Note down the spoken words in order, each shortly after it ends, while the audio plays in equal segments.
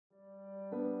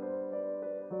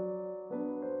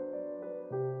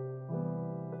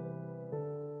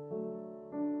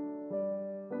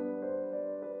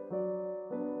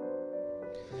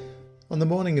On the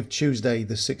morning of Tuesday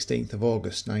the 16th of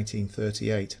August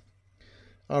 1938,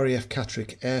 RAF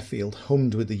Catterick Airfield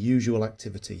hummed with the usual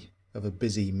activity of a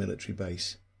busy military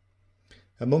base.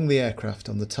 Among the aircraft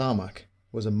on the tarmac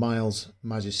was a Miles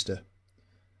Magister,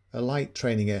 a light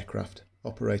training aircraft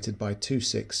operated by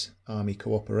 26 Army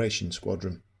Cooperation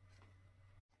Squadron.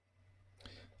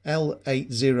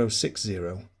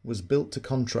 L8060 was built to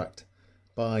contract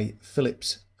by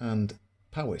Phillips and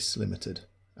Powys Limited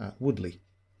at Woodley,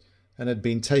 and had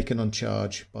been taken on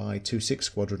charge by 26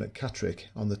 Squadron at Catterick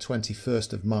on the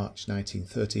 21st of March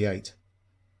 1938.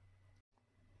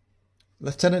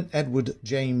 Lieutenant Edward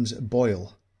James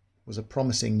Boyle was a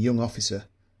promising young officer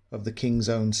of the King's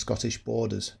Own Scottish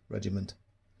Borders Regiment.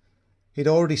 He'd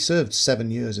already served 7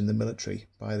 years in the military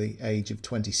by the age of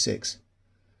 26.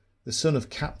 The son of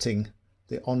Captain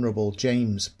the Honourable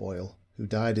James Boyle, who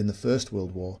died in the First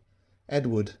World War,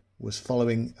 Edward was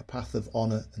following a path of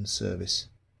honour and service.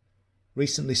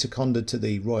 Recently seconded to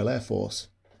the Royal Air Force,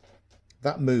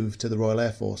 that move to the Royal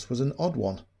Air Force was an odd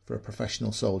one for a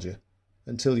professional soldier,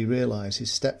 until you realise his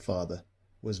stepfather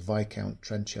was Viscount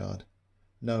Trenchard,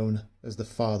 known as the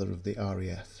father of the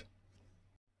RAF.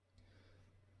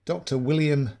 Dr.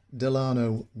 William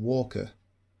Delano Walker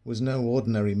was no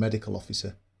ordinary medical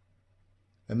officer.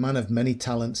 A man of many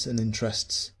talents and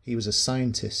interests, he was a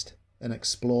scientist, an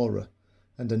explorer,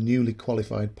 and a newly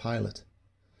qualified pilot.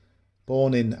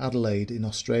 Born in Adelaide in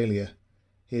Australia,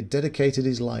 he had dedicated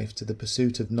his life to the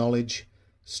pursuit of knowledge,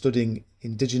 studying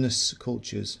indigenous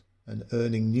cultures and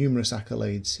earning numerous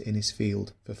accolades in his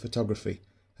field for photography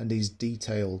and his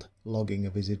detailed logging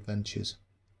of his adventures.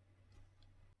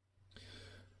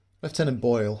 Lieutenant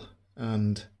Boyle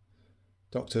and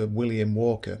Dr. William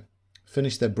Walker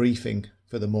finished their briefing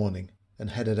for the morning and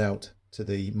headed out to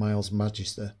the Miles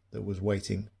Magister that was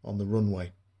waiting on the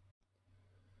runway.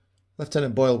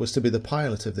 Lieutenant Boyle was to be the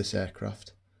pilot of this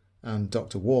aircraft, and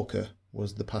Dr. Walker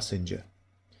was the passenger.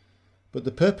 But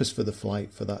the purpose for the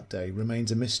flight for that day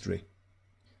remains a mystery.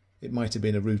 It might have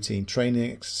been a routine training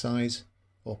exercise,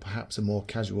 or perhaps a more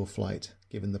casual flight,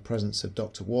 given the presence of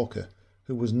Dr. Walker,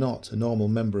 who was not a normal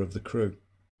member of the crew.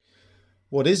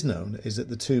 What is known is that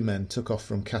the two men took off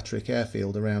from Catterick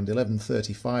Airfield around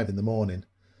 11:35 in the morning.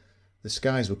 The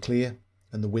skies were clear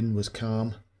and the wind was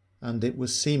calm, and it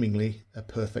was seemingly a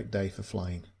perfect day for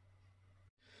flying.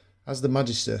 As the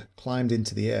Magister climbed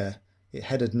into the air, it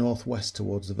headed northwest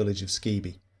towards the village of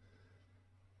Skeby.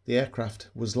 The aircraft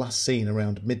was last seen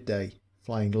around midday,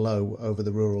 flying low over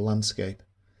the rural landscape.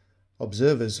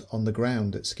 Observers on the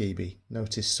ground at Skeby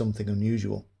noticed something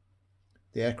unusual.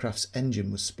 The aircraft's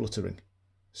engine was spluttering,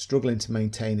 struggling to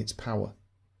maintain its power.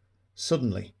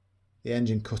 Suddenly, the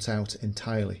engine cut out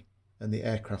entirely, and the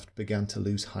aircraft began to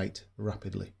lose height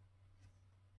rapidly.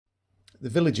 The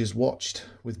villagers watched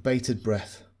with bated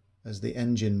breath as the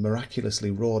engine miraculously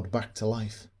roared back to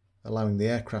life, allowing the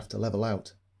aircraft to level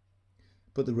out.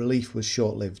 But the relief was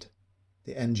short-lived.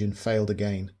 The engine failed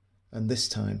again, and this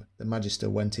time the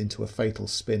Magister went into a fatal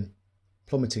spin,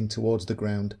 plummeting towards the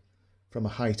ground from a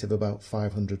height of about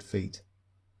 500 feet.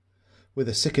 With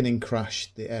a sickening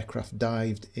crash, the aircraft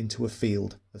dived into a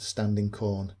field of standing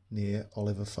corn near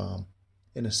Oliver Farm,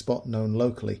 in a spot known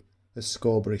locally as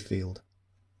Scorbury Field.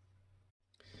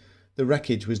 The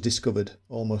wreckage was discovered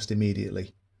almost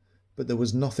immediately, but there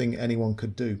was nothing anyone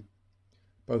could do.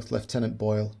 Both Lieutenant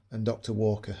Boyle and Dr.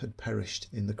 Walker had perished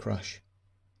in the crash.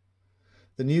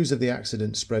 The news of the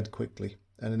accident spread quickly,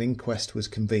 and an inquest was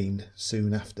convened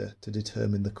soon after to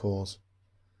determine the cause.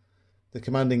 The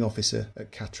commanding officer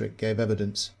at Catterick gave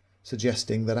evidence,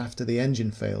 suggesting that after the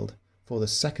engine failed for the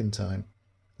second time,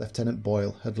 Lieutenant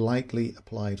Boyle had likely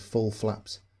applied full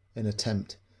flaps in an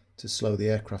attempt to slow the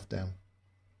aircraft down.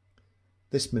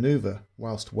 This manoeuvre,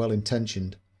 whilst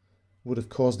well-intentioned, would have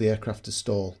caused the aircraft to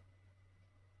stall.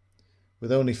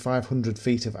 With only 500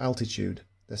 feet of altitude,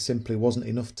 there simply wasn't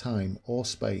enough time or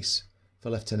space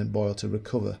for Lieutenant Boyle to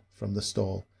recover from the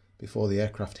stall before the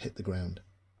aircraft hit the ground.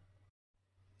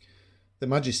 The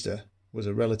Magister was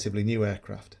a relatively new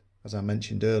aircraft, as I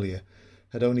mentioned earlier,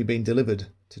 had only been delivered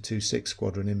to 26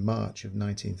 Squadron in March of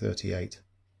 1938.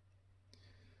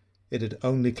 It had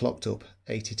only clocked up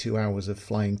 82 hours of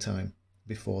flying time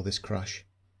before this crash.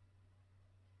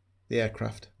 The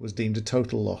aircraft was deemed a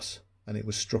total loss, and it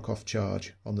was struck off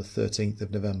charge on the 13th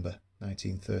of November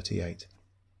 1938.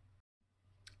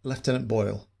 Lieutenant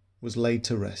Boyle was laid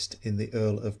to rest in the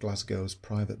Earl of Glasgow's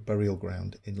private burial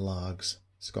ground in Largs,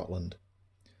 Scotland,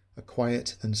 a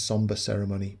quiet and sombre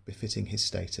ceremony befitting his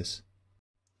status.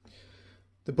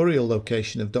 The burial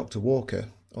location of Dr. Walker,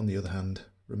 on the other hand,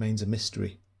 remains a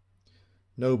mystery.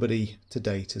 Nobody to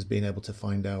date has been able to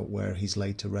find out where he's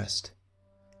laid to rest.